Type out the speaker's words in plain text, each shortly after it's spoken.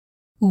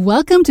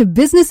Welcome to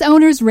Business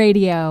Owners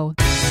Radio.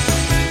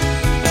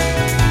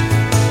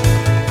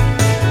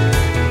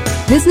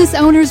 Business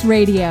Owners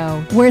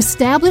Radio, where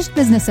established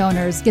business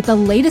owners get the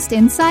latest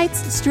insights,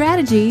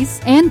 strategies,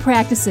 and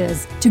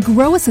practices to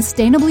grow a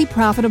sustainably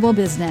profitable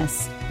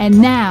business. And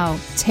now,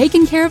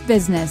 taking care of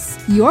business,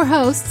 your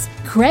hosts,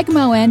 Craig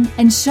Moen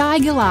and Shai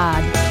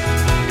Gilad.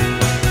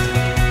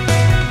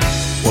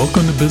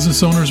 Welcome to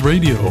Business Owners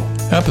Radio,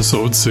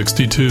 episode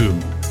 62.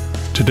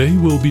 Today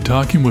we'll be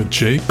talking with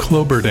Jake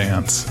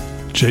Kloberdance.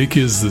 Jake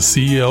is the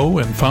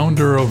CEO and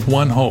founder of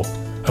One Hope,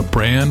 a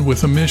brand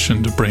with a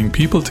mission to bring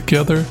people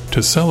together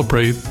to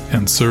celebrate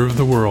and serve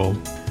the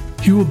world.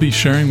 He will be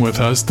sharing with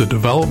us the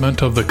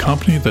development of the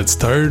company that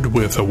started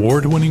with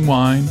award-winning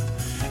wine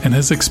and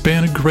has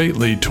expanded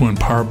greatly to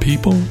empower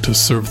people to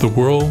serve the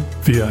world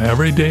via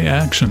everyday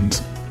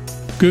actions.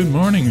 Good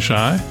morning,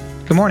 Shai.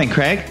 Good morning,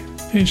 Craig.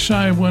 Hey,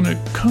 Shai, when it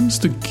comes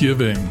to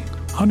giving,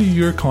 how do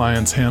your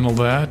clients handle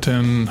that,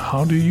 and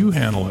how do you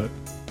handle it?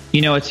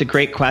 You know, it's a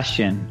great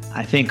question.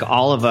 I think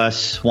all of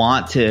us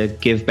want to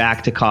give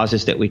back to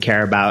causes that we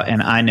care about,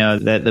 and I know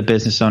that the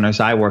business owners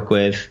I work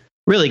with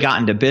really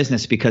got into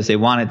business because they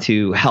wanted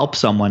to help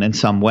someone in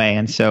some way,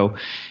 and so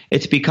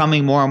it's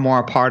becoming more and more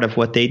a part of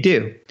what they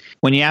do.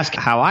 When you ask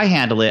how I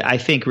handle it, I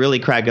think really,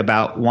 Craig,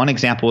 about one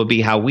example would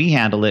be how we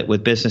handle it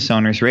with Business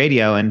Owners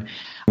Radio, and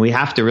we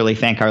have to really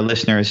thank our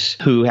listeners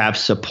who have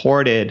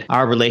supported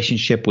our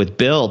relationship with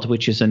Build,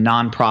 which is a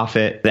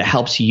nonprofit that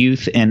helps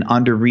youth in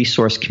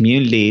under-resourced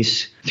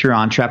communities through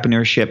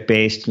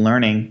entrepreneurship-based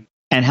learning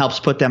and helps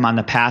put them on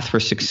the path for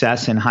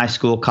success in high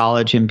school,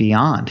 college, and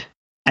beyond.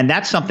 And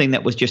that's something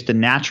that was just a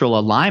natural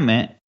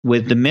alignment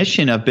with the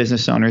mission of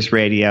Business Owners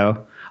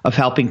Radio of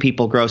helping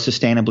people grow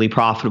sustainably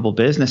profitable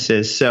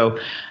businesses. So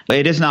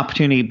it is an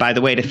opportunity, by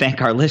the way, to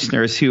thank our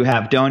listeners who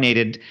have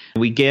donated.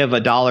 We give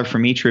 $1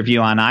 from each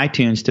review on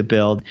iTunes to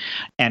Build.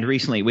 And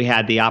recently we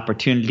had the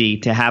opportunity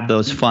to have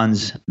those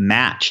funds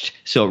matched.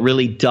 So it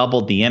really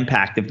doubled the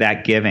impact of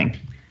that giving.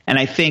 And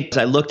I think as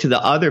I look to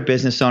the other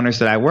business owners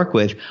that I work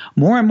with,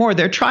 more and more,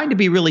 they're trying to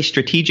be really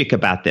strategic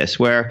about this,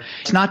 where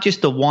it's not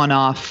just a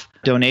one-off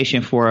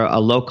donation for a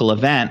local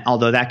event,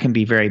 although that can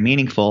be very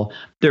meaningful.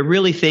 They're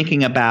really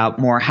thinking about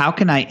more, how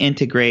can I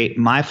integrate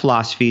my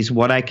philosophies,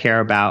 what I care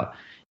about,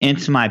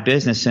 into my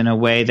business in a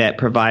way that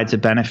provides a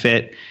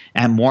benefit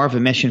and more of a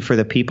mission for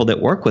the people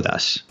that work with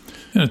us.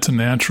 And it's a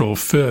natural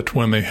fit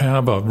when they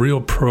have a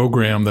real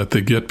program that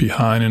they get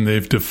behind and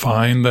they've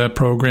defined that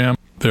program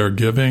they're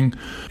giving.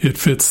 It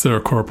fits their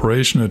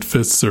corporation, it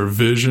fits their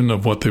vision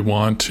of what they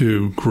want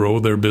to grow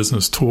their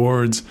business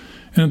towards,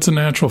 and it's a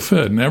natural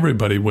fit and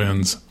everybody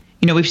wins.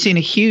 You know, we've seen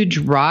a huge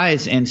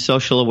rise in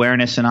social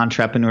awareness and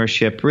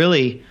entrepreneurship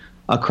really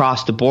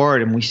across the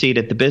board, and we see it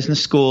at the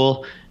business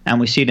school,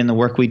 and we see it in the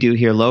work we do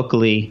here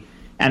locally,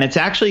 and it's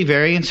actually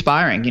very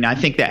inspiring. You know, I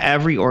think that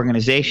every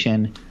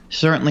organization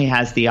certainly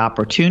has the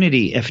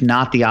opportunity, if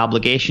not the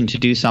obligation, to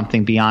do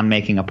something beyond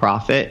making a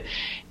profit.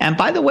 And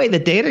by the way, the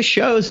data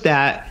shows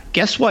that,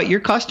 guess what?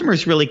 Your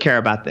customers really care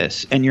about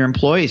this, and your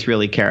employees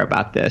really care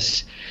about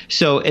this.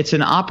 So it's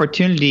an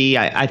opportunity.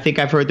 I think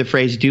I've heard the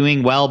phrase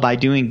doing well by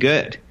doing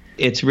good.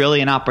 It's really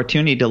an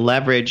opportunity to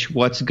leverage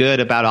what's good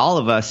about all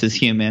of us as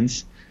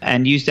humans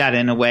and use that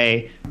in a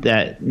way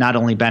that not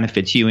only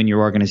benefits you and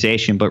your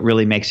organization, but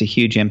really makes a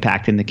huge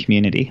impact in the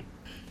community.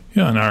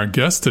 Yeah, and our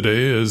guest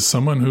today is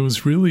someone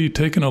who's really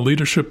taken a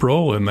leadership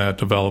role in that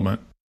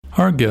development.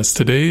 Our guest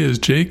today is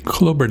Jake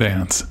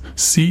Kloberdance,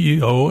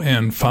 CEO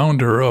and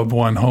founder of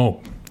One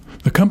Hope.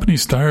 The company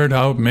started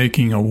out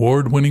making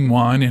award-winning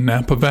wine in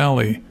Napa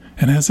Valley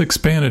and has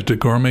expanded to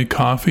gourmet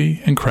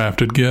coffee and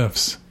crafted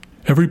gifts.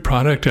 Every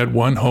product at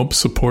One Hope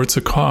supports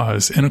a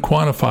cause in a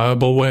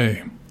quantifiable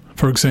way.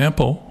 For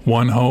example,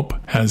 One Hope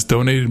has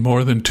donated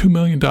more than $2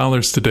 million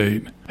to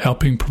date,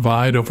 helping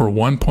provide over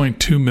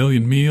 1.2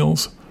 million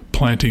meals,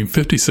 planting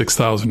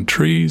 56,000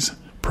 trees,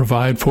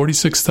 provide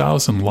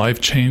 46,000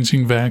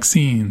 life-changing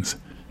vaccines,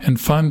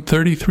 and fund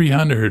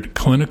 3,300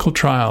 clinical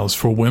trials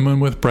for women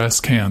with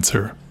breast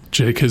cancer.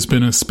 Jake has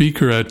been a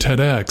speaker at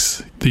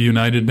TEDx, the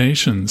United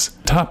Nations,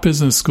 top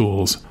business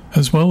schools,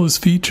 as well as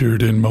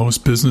featured in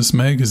most business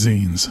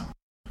magazines.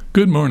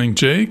 Good morning,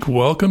 Jake.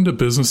 Welcome to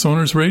Business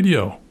Owners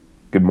Radio.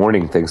 Good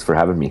morning. Thanks for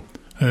having me.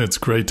 It's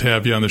great to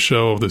have you on the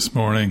show this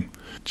morning.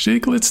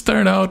 Jake, let's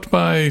start out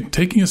by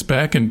taking us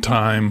back in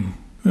time,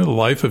 the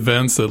life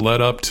events that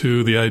led up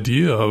to the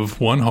idea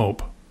of One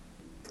Hope.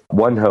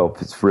 One Hope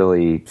has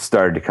really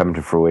started to come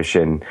to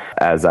fruition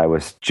as I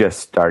was just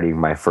starting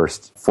my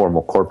first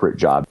formal corporate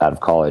job out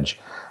of college.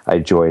 I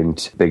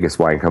joined the biggest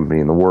wine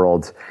company in the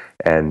world,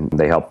 and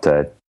they helped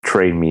to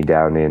train me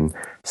down in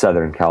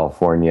Southern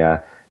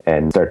California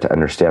and start to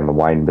understand the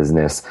wine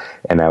business.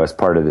 And I was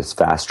part of this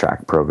fast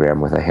track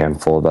program with a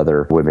handful of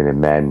other women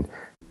and men.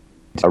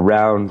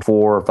 Around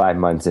 4 or 5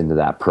 months into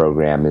that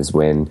program is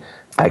when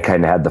I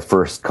kind of had the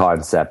first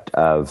concept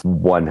of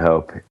One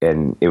Hope.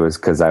 And it was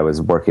because I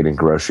was working in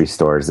grocery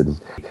stores and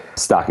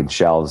stocking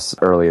shelves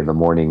early in the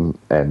morning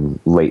and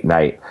late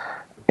night,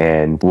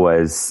 and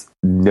was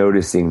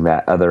noticing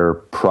that other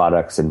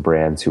products and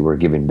brands who were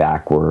giving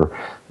back were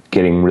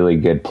getting really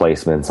good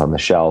placements on the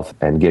shelf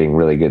and getting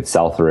really good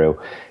sell-through.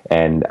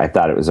 And I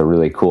thought it was a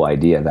really cool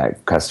idea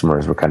that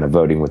customers were kind of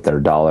voting with their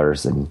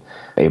dollars and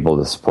able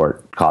to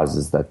support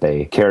causes that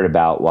they cared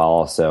about while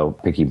also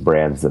picking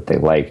brands that they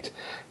liked.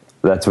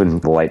 That's when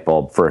the light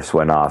bulb first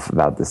went off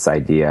about this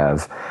idea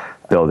of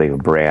building a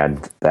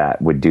brand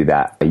that would do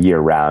that year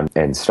round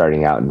and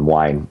starting out in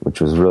wine, which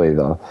was really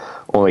the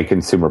only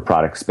consumer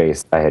product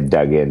space I had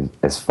dug in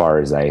as far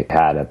as I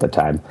had at the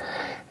time.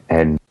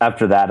 And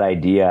after that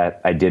idea,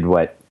 I did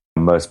what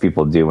most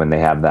people do when they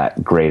have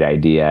that great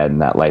idea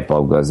and that light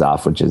bulb goes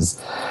off, which is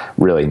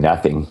really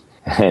nothing.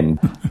 And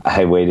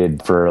I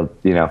waited for,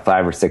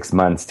 5 or 6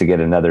 months to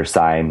get another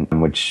sign,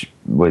 which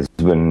was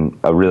when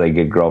a really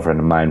good girlfriend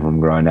of mine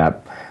from growing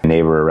up, a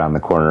neighbor around the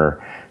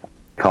corner,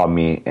 called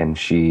me and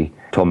she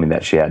told me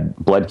that she had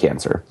blood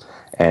cancer.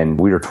 And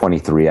we were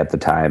 23 at the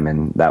time,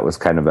 and that was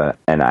kind of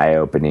an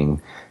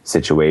eye-opening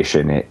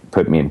situation. It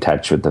put me in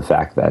touch with the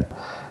fact that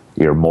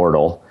you're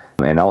mortal,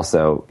 and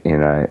also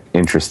in an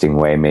interesting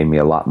way made me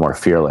a lot more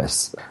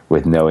fearless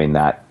with knowing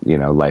that,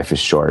 life is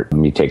short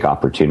and you take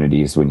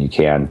opportunities when you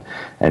can.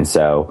 And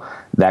so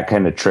that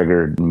kind of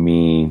triggered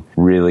me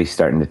really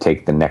starting to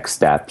take the next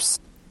steps.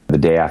 The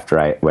day after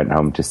I went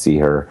home to see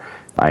her,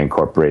 I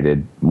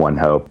incorporated One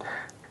Hope.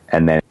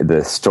 And then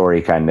the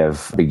story kind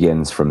of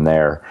begins from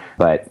there.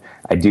 But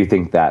I do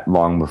think that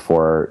long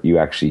before you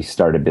actually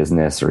start a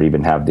business or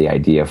even have the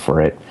idea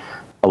for it,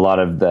 a lot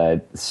of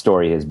the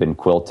story has been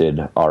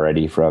quilted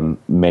already from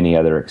many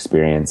other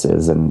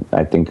experiences. And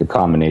I think a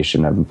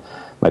combination of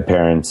my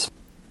parents,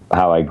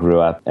 how I grew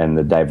up, and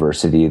the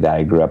diversity that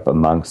I grew up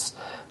amongst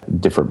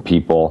different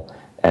people,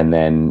 and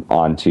then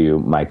on to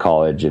my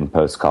college and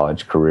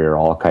post-college career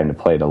all kind of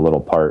played a little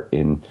part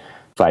in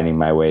finding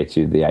my way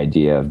to the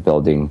idea of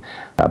building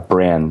a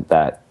brand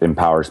that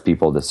empowers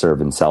people to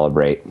serve and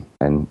celebrate,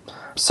 and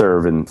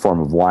serve in the form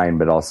of wine,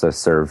 but also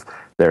serve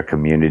their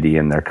community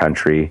and their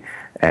country,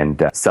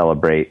 and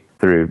celebrate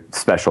through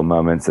special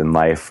moments in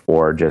life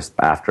or just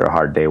after a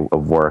hard day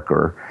of work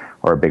or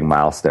a big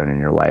milestone in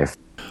your life.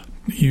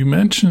 You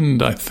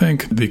mentioned, I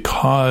think, the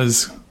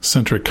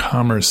cause-centric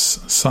commerce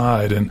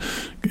side, and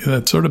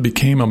that sort of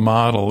became a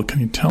model. Can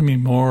you tell me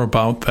more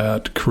about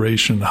that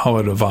creation, how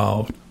it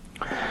evolved?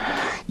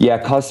 Yeah,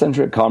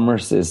 cause-centric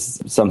commerce is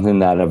something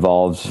that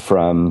evolved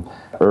from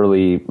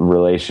early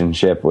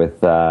relationship with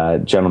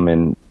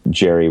gentleman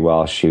Jerry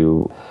Welsh,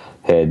 who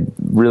had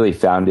really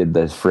founded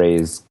the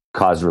phrase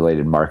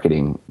cause-related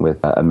marketing with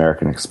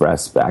American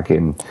Express back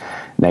in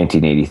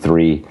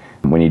 1983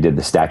 when he did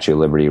the Statue of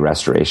Liberty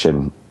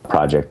restoration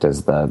project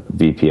as the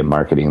VP of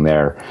marketing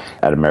there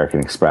at American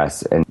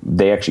Express. And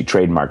they actually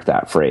trademarked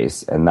that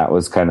phrase. And that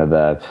was kind of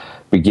the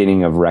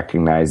beginning of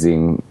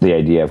recognizing the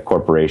idea of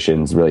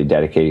corporations really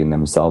dedicating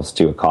themselves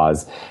to a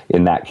cause.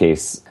 In that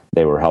case,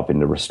 they were helping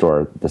to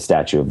restore the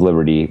Statue of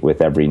Liberty with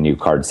every new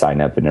card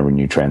sign up and every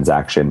new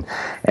transaction.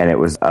 And it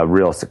was a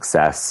real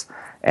success.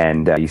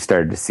 And you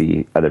started to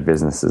see other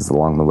businesses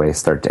along the way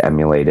start to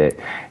emulate it.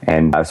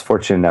 And I was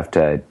fortunate enough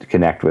to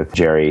connect with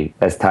Jerry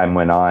as time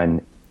went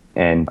on.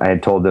 And I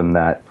had told him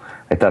that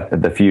I thought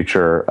that the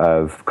future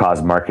of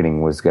cause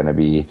marketing was going to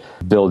be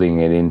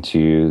building it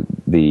into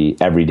the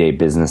everyday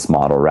business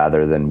model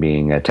rather than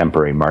being a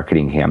temporary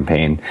marketing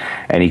campaign.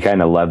 And he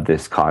kind of loved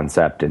this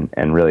concept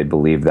and really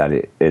believed that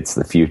it's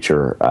the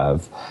future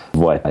of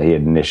what he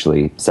had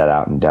initially set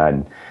out and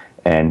done.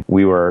 And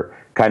we were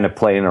kind of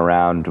playing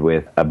around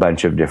with a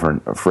bunch of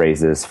different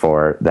phrases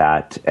for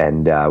that.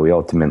 And we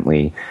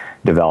ultimately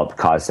developed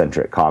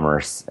cause-centric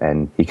commerce.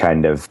 And he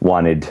kind of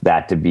wanted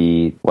that to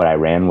be what I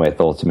ran with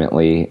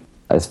ultimately,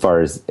 as far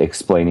as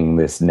explaining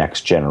this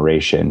next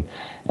generation.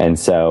 And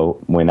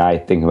so when I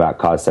think about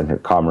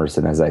cause-centric commerce,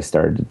 and as I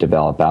started to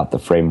develop out the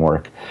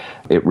framework,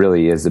 it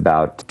really is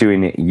about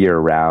doing it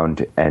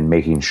year-round and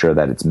making sure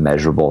that it's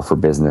measurable for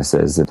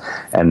businesses,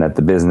 and that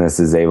the business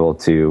is able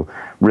to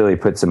really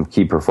put some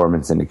key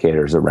performance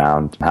indicators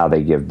around how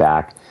they give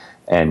back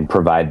and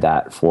provide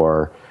that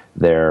for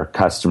their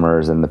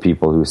customers and the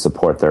people who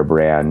support their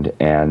brand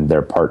and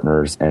their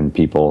partners and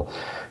people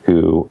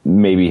who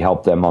maybe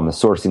help them on the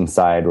sourcing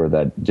side or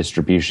the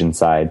distribution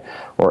side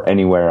or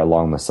anywhere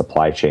along the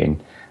supply chain.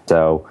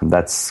 So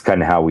that's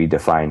kind of how we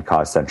define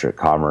cause-centric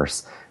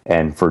commerce.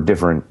 And for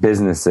different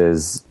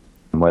businesses,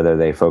 whether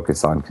they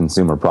focus on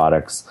consumer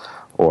products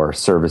or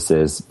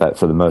services, but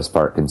for the most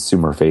part,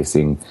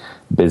 consumer-facing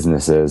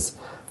businesses,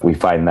 we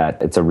find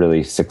that it's a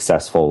really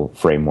successful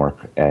framework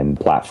and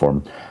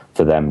platform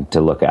for them to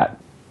look at.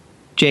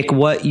 Jake,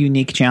 what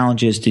unique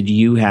challenges did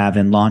you have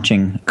in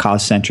launching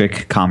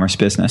cause-centric commerce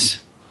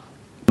business?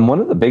 One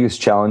of the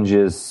biggest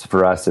challenges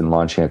for us in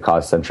launching a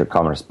cause-centric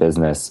commerce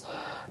business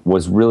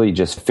was really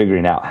just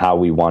figuring out how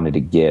we wanted to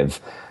give.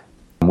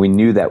 We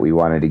knew that we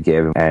wanted to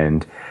give,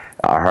 and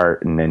our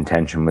heart and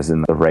intention was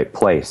in the right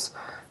place.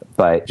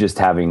 But just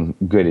having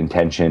good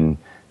intention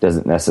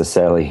doesn't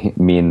necessarily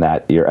mean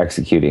that you're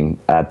executing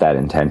at that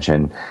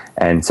intention.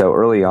 And so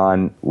early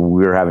on,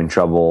 we were having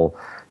trouble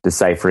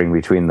deciphering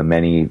between the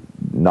many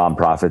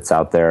nonprofits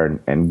out there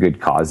and good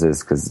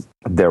causes, because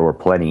there were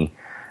plenty,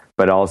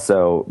 but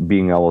also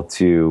being able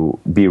to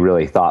be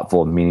really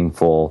thoughtful and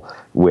meaningful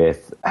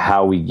with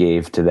how we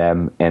gave to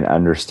them and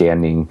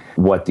understanding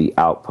what the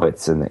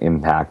outputs and the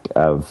impact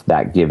of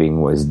that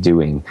giving was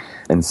doing.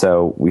 And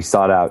so we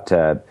sought out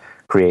to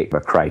create a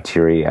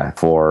criteria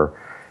for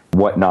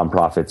what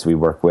nonprofits we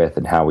work with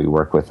and how we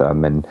work with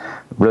them, and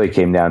really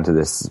came down to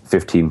this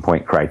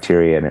 15-point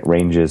criteria. And it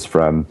ranges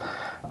from,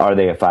 are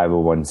they a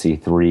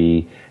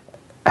 501c3?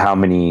 How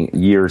many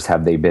years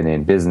have they been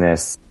in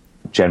business?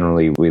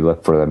 Generally, we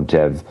look for them to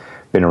have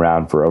been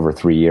around for over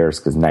 3 years,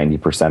 because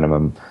 90% of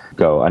them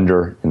go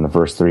under in the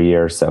first 3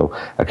 years. So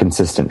a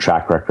consistent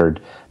track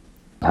record.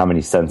 How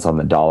many cents on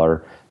the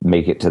dollar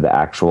make it to the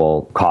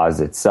actual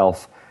cause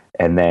itself?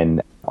 And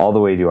then all the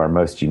way to our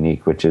most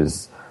unique, which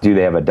is, do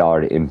they have a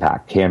dollar to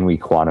impact? Can we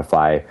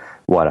quantify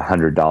what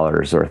 $100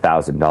 or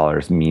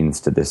 $1,000 means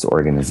to this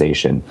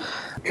organization?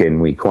 Can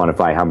we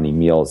quantify how many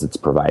meals it's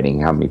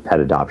providing, how many pet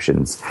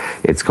adoptions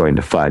it's going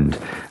to fund,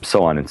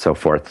 so on and so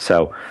forth?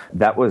 So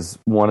that was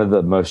one of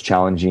the most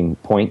challenging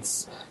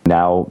points.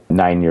 Now,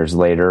 9 years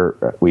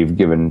later, we've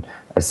given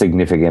a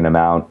significant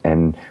amount,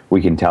 and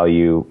we can tell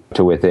you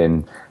to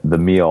within the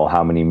meal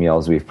how many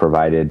meals we've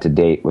provided to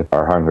date with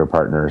our hunger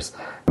partners.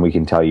 We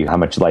can tell you how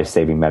much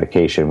life-saving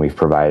medication we've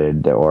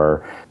provided,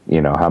 or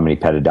how many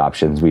pet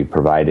adoptions we've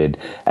provided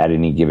at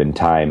any given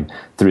time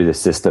through the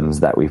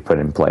systems that we've put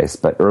in place.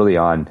 But early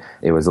on,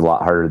 it was a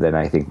lot harder than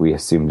I think we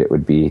assumed it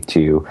would be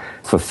to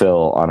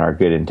fulfill on our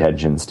good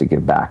intentions to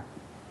give back.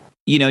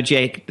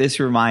 Jake, this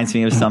reminds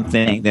me of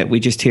something that we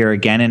just hear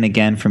again and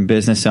again from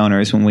business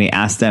owners when we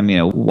ask them,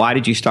 why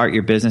did you start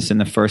your business in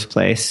the first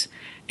place?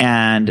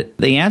 And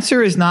the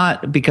answer is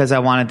not because I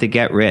wanted to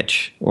get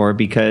rich, or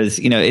because,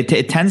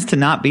 it tends to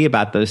not be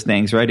about those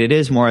things, right? It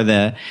is more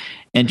the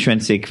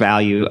intrinsic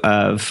value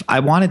of,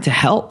 I wanted to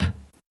help.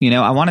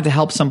 I wanted to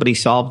help somebody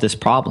solve this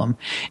problem.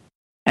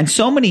 And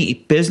so many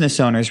business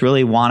owners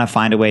really want to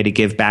find a way to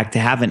give back, to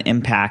have an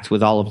impact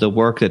with all of the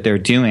work that they're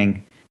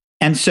doing.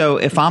 And so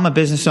if I'm a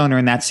business owner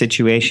in that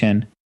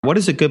situation, what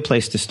is a good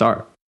place to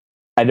start?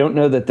 I don't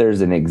know that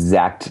there's an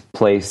exact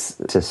place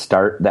to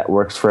start that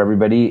works for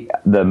everybody.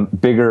 The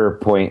bigger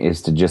point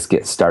is to just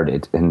get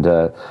started and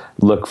to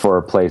look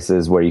for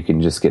places where you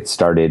can just get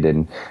started.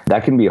 And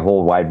that can be a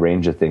whole wide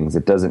range of things.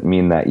 It doesn't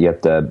mean that you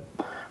have to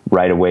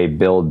right away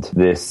build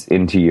this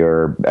into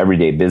your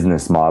everyday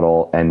business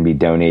model and be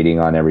donating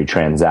on every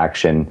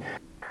transaction.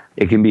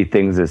 It can be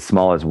things as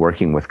small as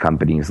working with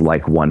companies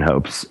like One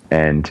Hopes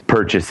and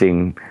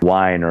purchasing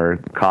wine or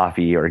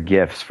coffee or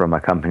gifts from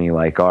a company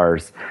like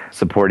ours,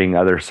 supporting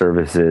other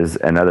services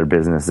and other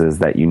businesses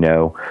that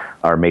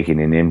are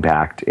making an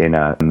impact in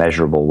a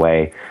measurable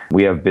way.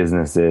 We have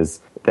businesses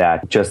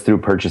that just through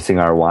purchasing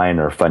our wine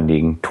are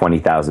funding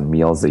 20,000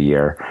 meals a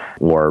year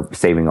or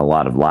saving a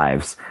lot of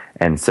lives.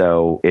 And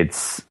so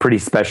it's a pretty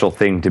special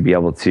thing to be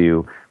able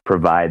to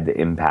provide the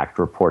impact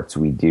reports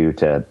we do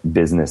to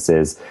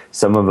businesses,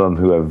 some of them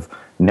who have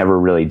never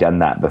really done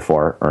that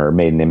before or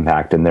made an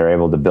impact, and they're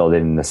able to build it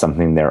into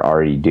something they're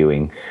already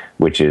doing,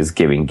 which is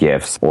giving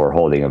gifts or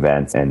holding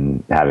events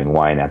and having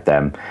wine at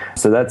them.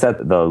 So that's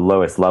at the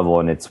lowest level,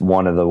 and it's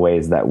one of the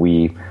ways that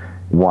we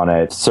want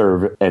to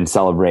serve and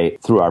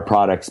celebrate through our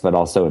products, but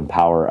also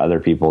empower other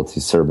people to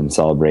serve and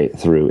celebrate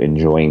through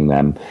enjoying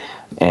them.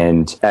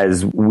 And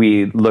as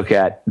we look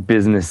at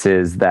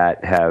businesses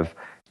that have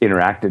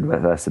interacted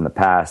with us in the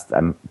past,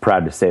 I'm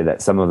proud to say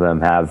that some of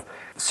them have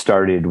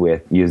started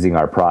with using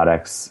our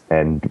products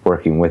and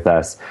working with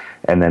us,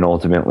 and then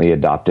ultimately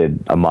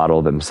adopted a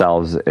model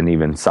themselves and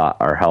even sought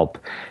our help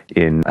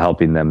in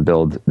helping them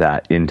build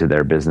that into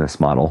their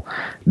business model.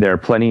 There are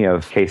plenty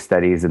of case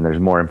studies, and there's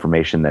more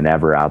information than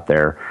ever out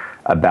there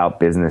about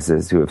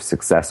businesses who have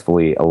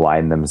successfully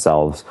aligned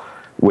themselves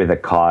with a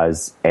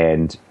cause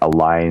and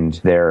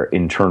aligned their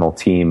internal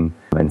team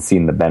and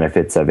seen the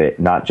benefits of it,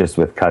 not just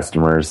with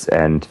customers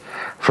and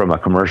from a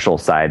commercial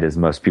side, as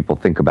most people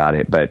think about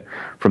it, but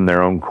from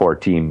their own core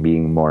team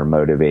being more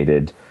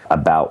motivated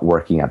about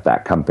working at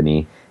that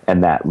company,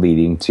 and that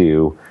leading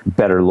to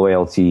better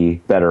loyalty,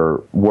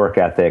 better work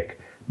ethic,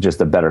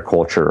 just a better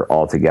culture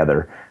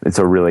altogether. It's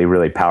a really,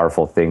 really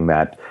powerful thing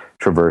that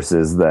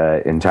traverses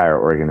the entire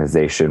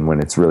organization when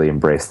it's really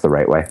embraced the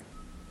right way.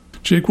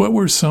 Jake, what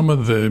were some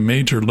of the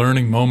major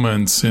learning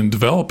moments in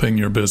developing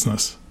your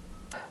business?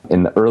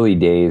 In the early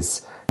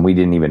days, we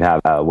didn't even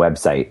have a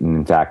website. And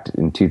in fact,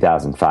 in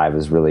 2005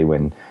 is really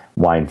when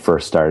wine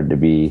first started to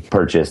be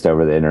purchased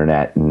over the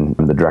internet and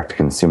the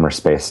direct-to-consumer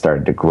space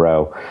started to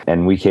grow.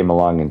 And we came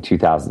along in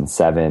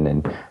 2007,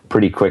 and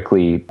pretty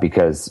quickly,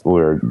 because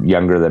we're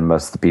younger than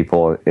most of the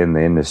people in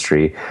the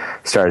industry,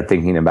 started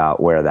thinking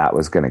about where that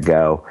was going to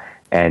go.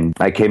 And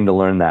I came to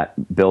learn that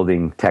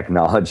building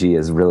technology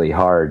is really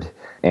hard,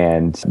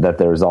 and that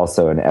there's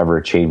also an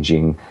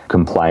ever-changing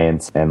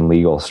compliance and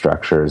legal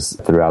structures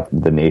throughout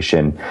the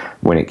nation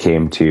when it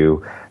came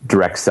to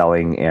direct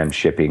selling and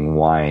shipping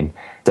wine.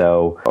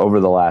 So over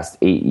the last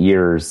 8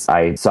 years,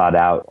 I sought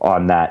out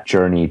on that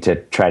journey to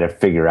try to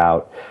figure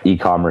out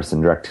e-commerce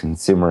and direct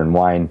consumer in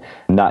wine,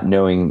 not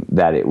knowing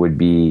that it would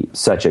be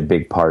such a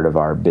big part of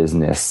our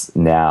business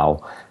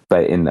now.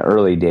 But in the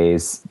early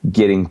days,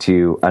 getting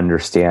to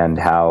understand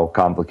how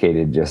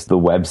complicated just the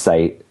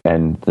website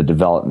and the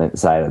development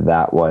side of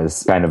that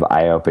was kind of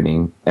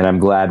eye-opening. And I'm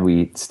glad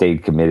we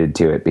stayed committed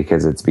to it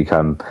because it's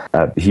become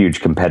a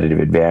huge competitive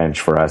advantage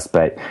for us.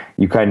 But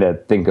you kind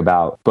of think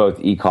about both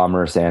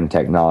e-commerce and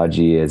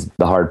technology as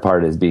the hard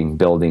part is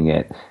building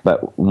it.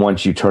 But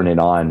once you turn it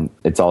on,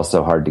 it's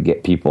also hard to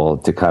get people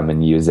to come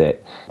and use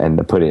it and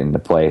to put it into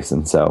place.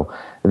 And so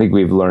I think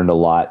we've learned a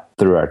lot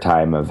through our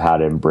time of how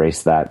to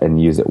embrace that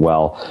and use it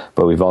well.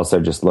 But we've also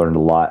just learned a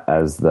lot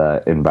as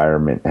the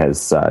environment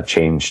has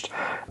changed.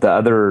 The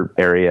other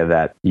area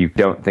that you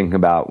don't think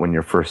about when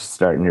you're first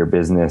starting your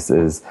business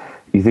is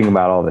you think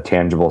about all the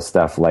tangible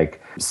stuff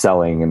like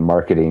selling and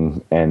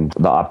marketing and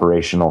the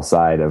operational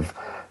side of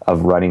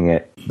running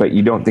it. But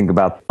you don't think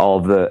about all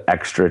of the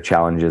extra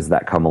challenges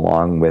that come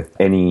along with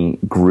any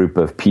group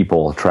of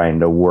people trying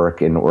to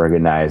work and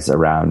organize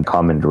around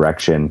common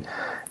direction,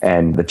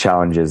 and the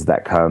challenges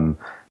that come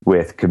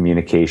with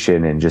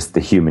communication and just the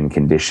human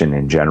condition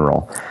in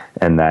general.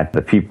 And that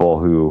the people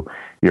who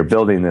you're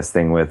building this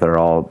thing with are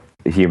all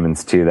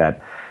humans too,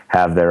 that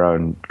have their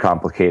own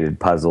complicated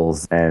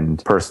puzzles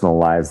and personal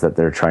lives that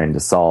they're trying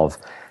to solve.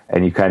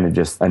 And you kind of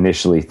just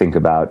initially think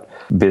about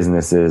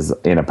businesses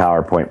in a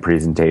PowerPoint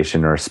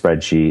presentation or a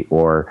spreadsheet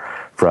or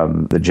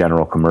from the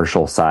general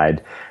commercial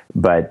side.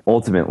 But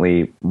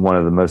ultimately, one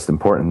of the most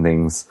important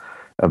things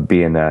of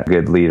being a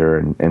good leader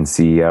and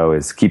CEO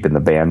is keeping the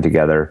band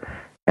together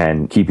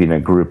and keeping a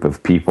group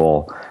of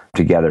people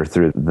together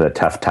through the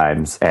tough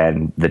times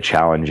and the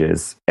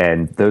challenges.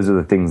 And those are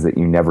the things that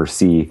you never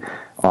see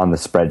on the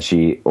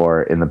spreadsheet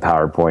or in the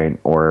PowerPoint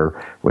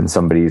or when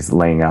somebody's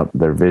laying out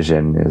their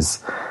vision,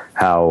 is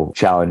how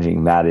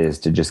challenging that is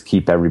to just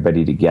keep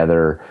everybody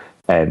together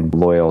and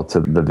loyal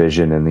to the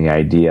vision and the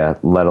idea,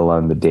 let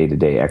alone the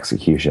day-to-day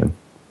execution.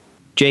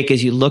 Jake,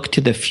 as you look to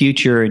the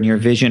future and your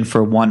vision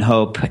for One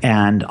Hope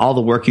and all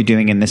the work you're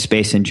doing in this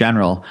space in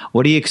general,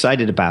 what are you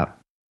excited about?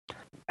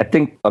 I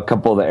think a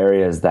couple of the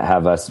areas that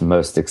have us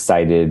most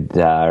excited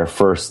are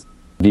first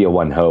via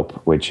One Hope,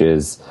 which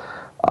is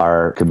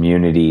our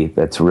community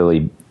that's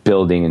really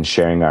building and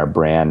sharing our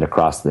brand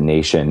across the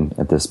nation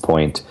at this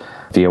point.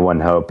 Via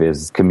One Hope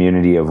is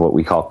community of what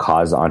we call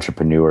cause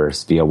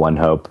entrepreneurs via One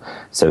Hope,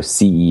 so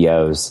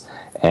CEOs.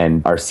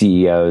 And our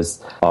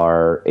CEOs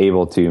are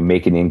able to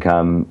make an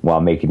income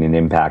while making an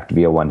impact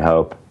via One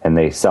Hope. And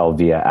they sell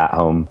via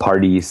at-home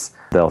parties.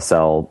 They'll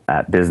sell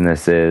at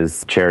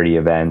businesses, charity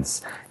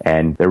events,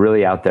 and they're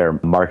really out there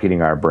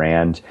marketing our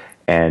brand.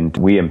 And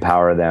we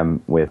empower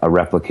them with a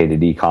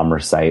replicated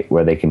e-commerce site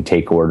where they can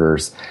take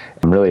orders.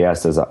 And really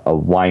us as a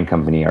wine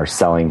company are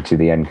selling to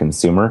the end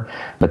consumer,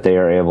 but they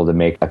are able to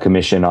make a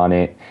commission on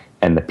it.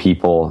 And the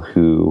people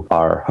who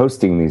are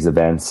hosting these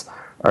events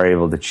are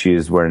able to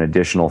choose where an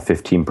additional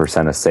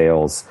 15% of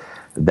sales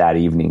that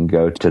evening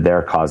go to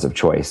their cause of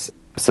choice.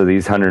 So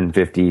these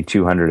 150,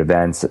 200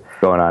 events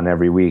going on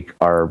every week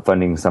are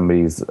funding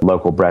somebody's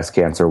local breast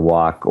cancer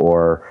walk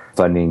or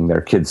funding their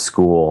kids'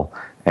 school.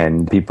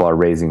 And people are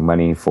raising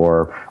money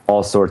for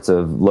all sorts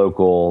of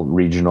local,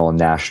 regional, and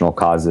national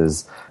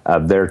causes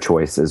of their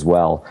choice as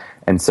well.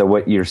 And so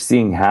what you're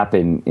seeing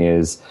happen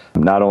is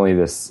not only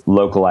this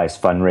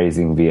localized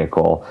fundraising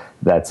vehicle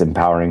that's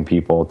empowering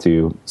people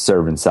to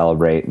serve and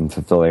celebrate and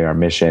fulfilling our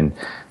mission,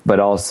 but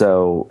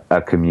also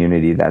a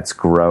community that's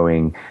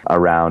growing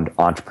around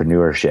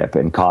entrepreneurship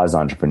and cause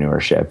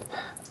entrepreneurship.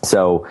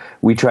 So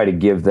we try to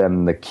give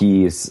them the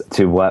keys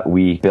to what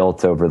we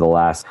built over the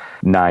last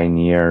 9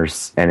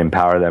 years and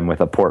empower them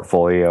with a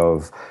portfolio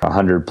of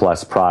 100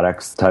 plus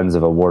products, tons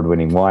of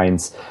award-winning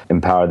wines,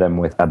 empower them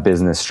with a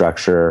business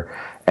structure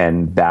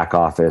and back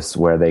office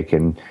where they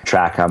can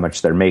track how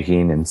much they're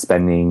making and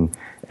spending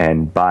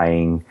and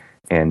buying.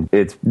 And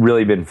it's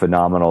really been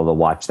phenomenal to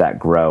watch that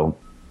grow.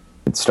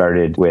 It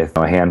started with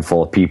a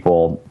handful of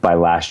people. By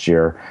last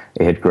year,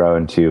 it had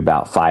grown to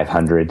about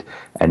 500.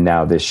 And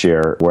now this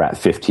year, we're at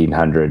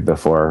 1,500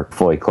 before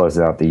fully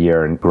closing out the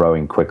year and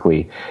growing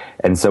quickly.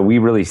 And so we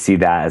really see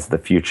that as the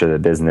future of the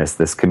business,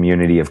 this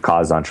community of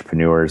cause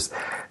entrepreneurs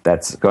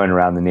that's going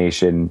around the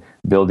nation,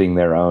 building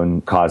their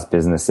own cause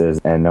businesses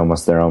and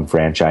almost their own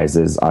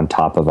franchises on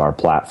top of our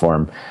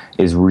platform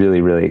is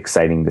really, really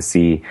exciting to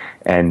see.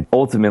 And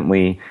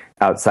ultimately,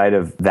 outside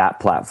of that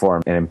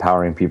platform and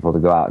empowering people to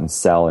go out and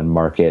sell and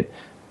market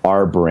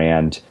our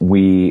brand,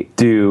 we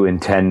do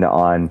intend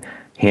on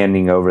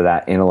handing over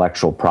that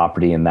intellectual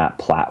property and that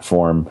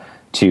platform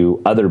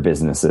to other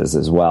businesses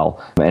as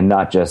well. And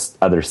not just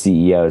other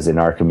CEOs in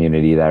our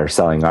community that are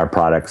selling our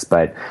products,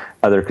 but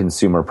other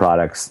consumer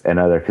products and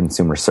other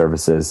consumer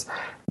services.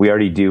 We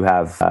already do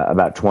have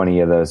about 20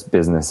 of those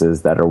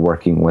businesses that are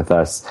working with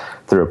us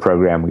through a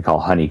program we call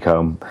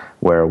Honeycomb,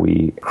 where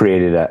we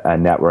created a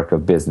network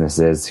of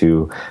businesses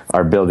who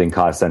are building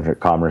cause-centric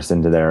commerce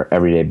into their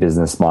everyday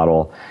business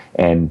model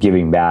and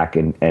giving back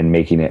and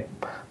making it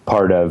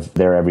part of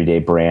their everyday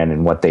brand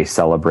and what they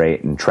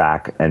celebrate and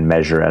track and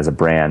measure as a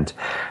brand.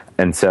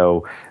 And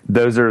so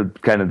those are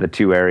kind of the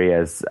two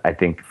areas I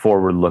think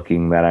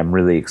forward-looking that I'm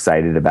really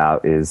excited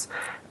about, is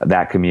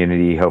that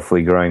community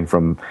hopefully growing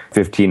from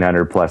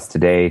 1,500 plus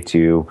today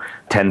to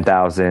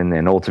 10,000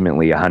 and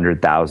ultimately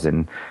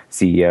 100,000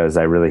 CEOs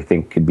I really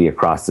think could be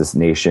across this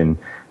nation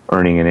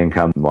earning an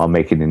income while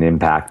making an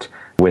impact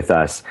with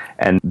us,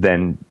 and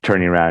then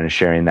turning around and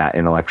sharing that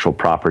intellectual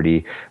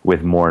property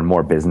with more and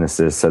more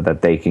businesses so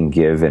that they can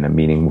give in a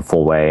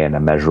meaningful way and a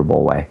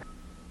measurable way.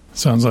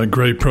 Sounds like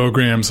great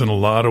programs and a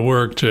lot of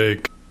work,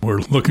 Jake. We're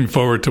looking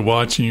forward to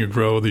watching you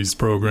grow these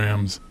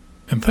programs.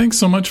 And thanks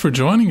so much for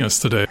joining us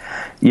today.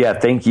 Yeah,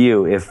 thank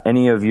you. If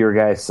any of your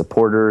guys'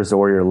 supporters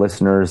or your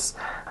listeners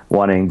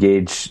want to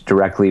engage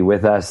directly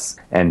with us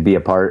and be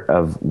a part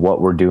of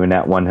what we're doing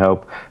at One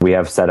Hope, we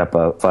have set up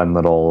a fun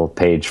little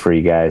page for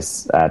you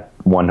guys at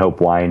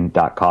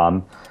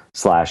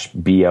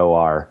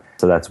onehopewine.com/BOR.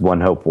 So that's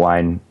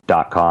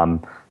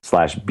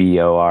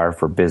onehopewine.com/BOR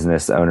for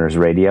Business Owners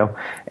Radio.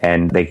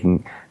 And they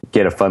can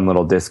get a fun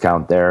little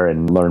discount there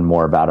and learn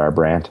more about our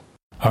brand.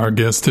 Our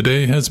guest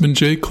today has been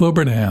Jake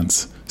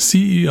Kloberdans,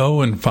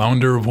 CEO and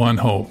founder of One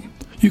Hope.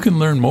 You can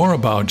learn more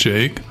about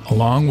Jake,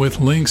 along with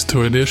links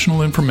to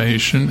additional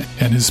information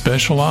and his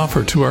special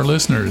offer to our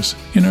listeners,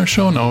 in our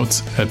show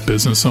notes at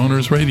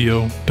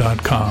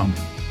businessownersradio.com.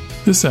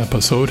 This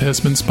episode has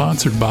been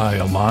sponsored by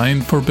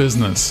Aligned for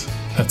Business.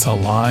 That's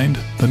Aligned,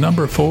 the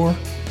number 4,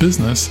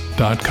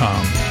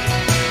 business.com.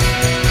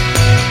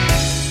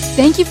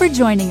 Thank you for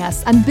joining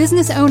us on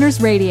Business Owners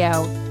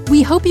Radio.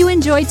 We hope you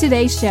enjoyed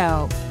today's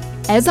show.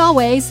 As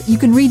always, you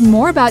can read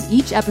more about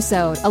each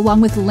episode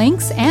along with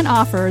links and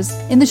offers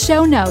in the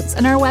show notes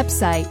on our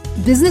website,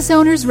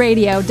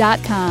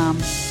 businessownersradio.com.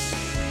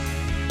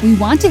 We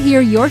want to hear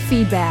your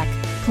feedback.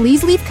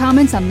 Please leave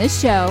comments on this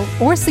show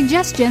or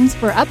suggestions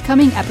for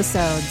upcoming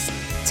episodes.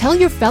 Tell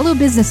your fellow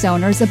business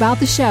owners about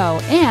the show,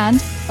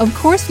 and, of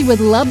course, we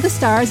would love the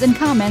stars and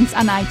comments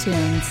on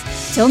iTunes.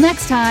 Till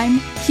next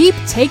time, keep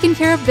taking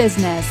care of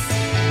business.